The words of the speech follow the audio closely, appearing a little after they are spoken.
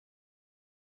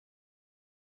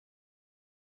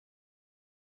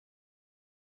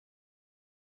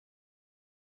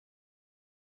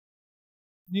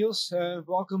Niels,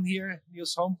 welcome here.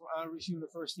 Niels Holm from Aarhus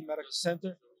University Medical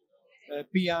Center,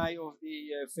 PI of the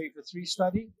Favor 3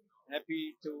 study.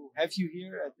 Happy to have you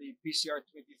here at the PCR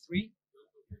 23.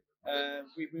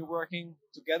 We've been working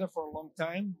together for a long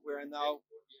time. We are now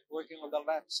working on the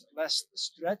last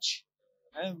stretch,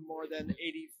 and more than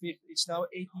 80. It's now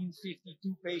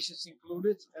 1852 patients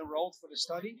included enrolled for the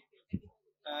study.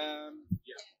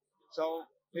 So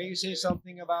can you say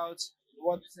something about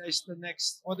what is the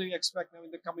next? What do you expect now in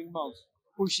the coming month?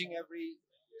 Pushing every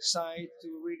site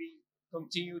to really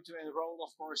continue to enroll,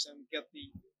 of course, and get the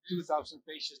 2,000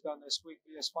 patients done as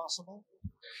quickly as possible.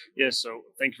 Yes, so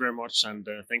thank you very much, and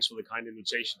thanks for the kind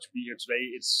invitation to be here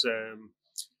today. It's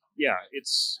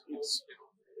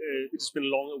been a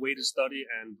long-awaited study,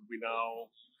 and we now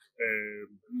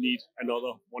need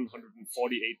another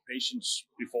 148 patients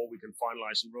before we can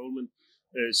finalize enrollment.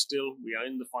 Still, we are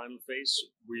in the final phase.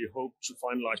 We hope to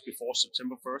finalize before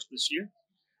September 1st this year,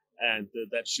 and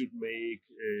that should make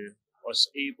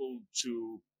us able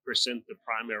to present the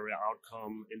primary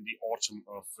outcome in the autumn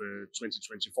of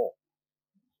 2024.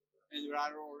 And there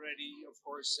are already, of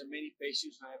course, many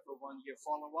patients who have a 1-year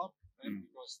follow-up,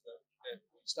 because the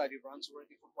study runs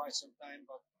already for quite some time,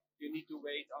 but you need to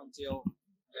wait until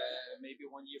maybe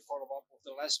 1-year follow-up of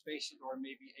the last patient, or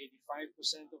maybe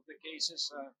 85% of the cases.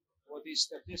 What is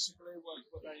statistically,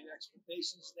 what are your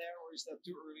expectations there, or is that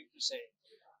too early to say?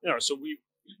 Yeah, so we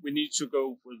need to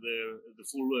go with the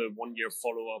full 1-year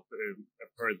follow-up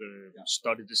per the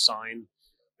study design.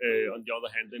 On the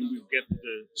other hand, then we get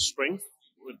the strength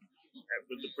with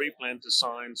the pre-planned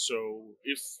design. So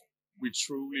if we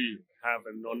truly have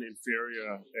a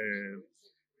non-inferior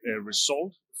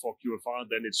result for QFR,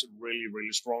 then it's a really,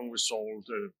 really strong result,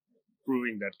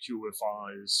 proving that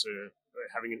QFR is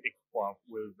having an equivalent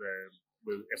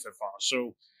with FFR.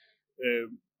 So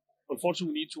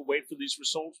unfortunately, we need to wait for these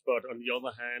results. But on the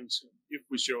other hand, if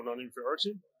we show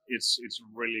non-inferiority, it's a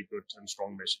really good and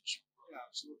strong message. Yeah,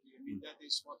 absolutely. I mean, that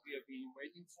is what we have been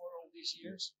waiting for all these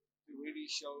years, to really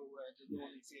show the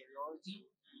non-inferiority.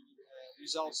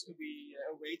 Results to be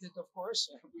awaited, of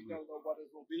course. We don't know what it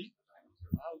will be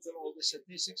until all the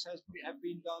statistics have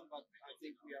been done, but I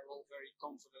think we are all very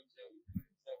confident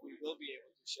that we will be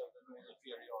able to show the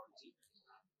non-inferiority.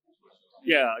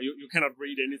 Yeah, you cannot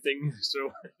read anything,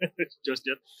 so just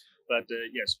yet. But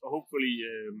yes, hopefully,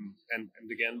 and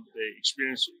again, the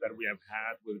experience that we have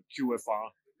had with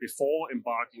QFR before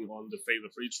embarking on the Favor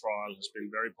 3 trial has been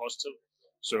very positive.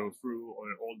 So through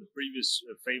all the previous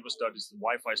Favor studies, the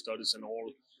Wi-Fi studies, and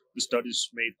all the studies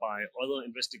made by other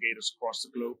investigators across the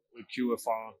globe with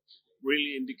QFR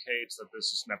really indicates that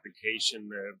this is an application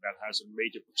that has a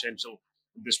major potential.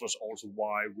 This was also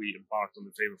why we embarked on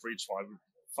the Favor 3 trial. We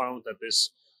found that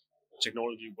this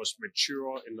technology was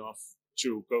mature enough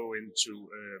to go into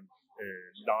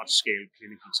large-scale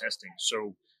clinical testing.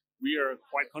 So we are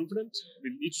quite confident.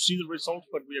 We need to see the results,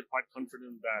 but we are quite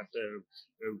confident that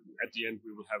at the end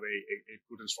we will have a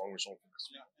good and strong result for this.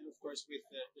 Yeah, and of course with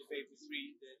the Favor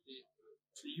 3,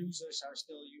 the users are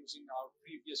still using our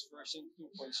previous version 2.0,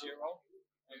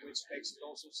 which makes it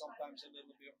also sometimes a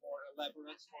little bit more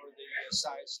elaborate for the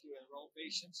sites to enroll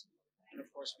patients. And of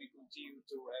course we continue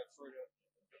to have further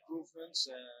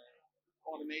improvements,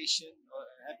 automation.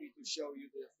 Happy to show you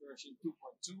the version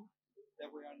 2.2. that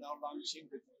we are now launching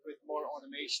with more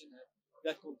automation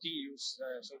that continues,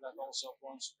 so that also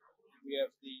once we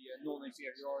have the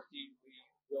non-inferiority, we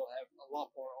will have a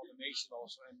lot more automation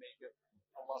also and make it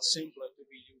a lot simpler to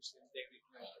be used in daily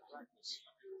clinical practice.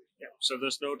 Yeah, so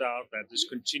there's no doubt that this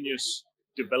continuous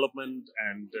development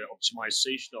and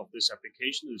optimization of this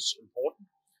application is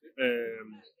important.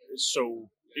 So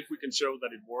if we can show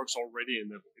that it works already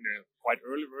in a quite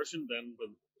early version, then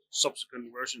with subsequent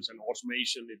versions and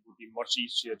automation, it would be much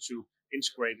easier to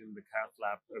integrate in the cath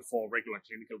lab for regular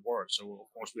clinical work. So of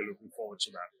course we're looking forward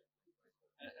to that.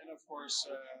 And of course,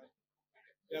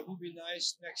 that would be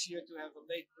nice next year to have a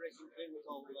late-breaking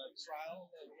clinical trial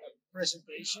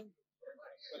presentation,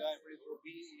 whether it will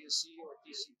be ESC or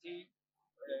TCT,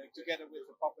 together with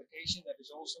the publication that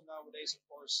is also nowadays, of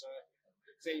course,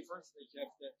 favored, that you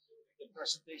have the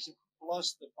presentation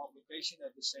plus the publication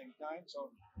at the same time. So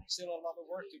still a lot of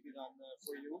work to be done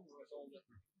for you with all the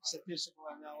statistical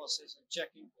analysis and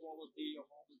checking quality of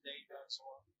all the data and so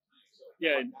on. So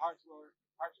yeah, hard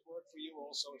work for you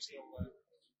also still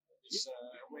is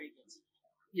awaited.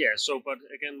 Yeah, so but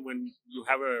again, when you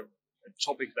have a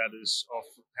topic that is of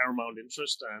paramount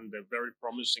interest and a very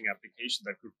promising application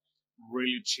that could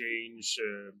really change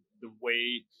the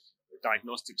way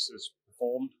diagnostics is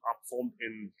performed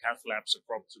in cath labs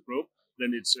across the globe,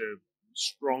 then it's a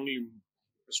strong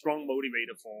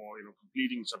motivator for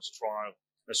completing such a trial.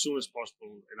 as soon as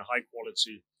possible in a high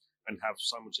quality and have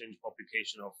simultaneous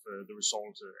publication of the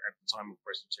result at the time of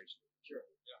presentation. Sure.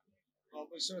 Yeah. Well,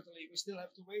 we still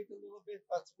have to wait a little bit,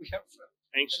 but we have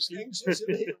Anxiously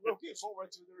looking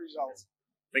forward to the results.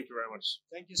 Thank you very much.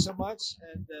 Thank you so much,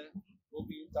 and we'll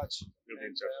be in touch.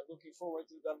 Looking forward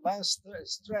to the last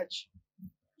stretch.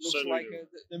 Looks Certainly like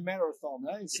the marathon.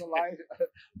 Huh? It's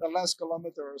the last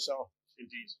kilometer or so.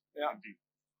 Indeed. Yeah. Indeed.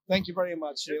 Thank you very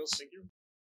much, Niels. Thank you.